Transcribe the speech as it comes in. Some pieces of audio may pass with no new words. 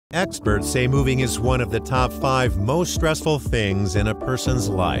Experts say moving is one of the top 5 most stressful things in a person's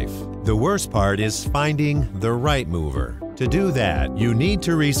life. The worst part is finding the right mover. To do that, you need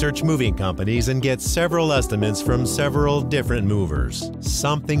to research moving companies and get several estimates from several different movers,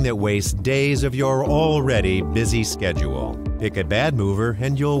 something that wastes days of your already busy schedule. Pick a bad mover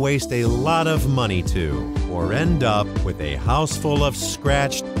and you'll waste a lot of money too, or end up with a house full of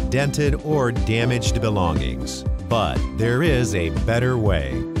scratched, dented, or damaged belongings. But there is a better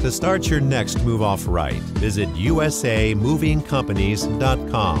way. To start your next move off right, visit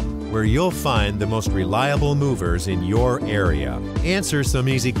usamovingcompanies.com, where you'll find the most reliable movers in your area. Answer some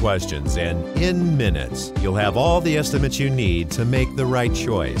easy questions, and in minutes, you'll have all the estimates you need to make the right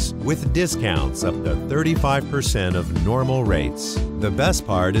choice, with discounts up to 35% of normal rates. The best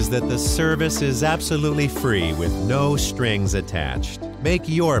part is that the service is absolutely free with no strings attached. Make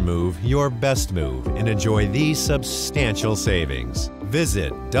your move your best move and enjoy these substantial savings.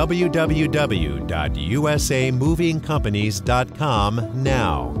 Visit www.usamovingcompanies.com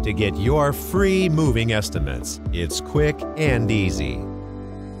now to get your free moving estimates. It's quick and easy.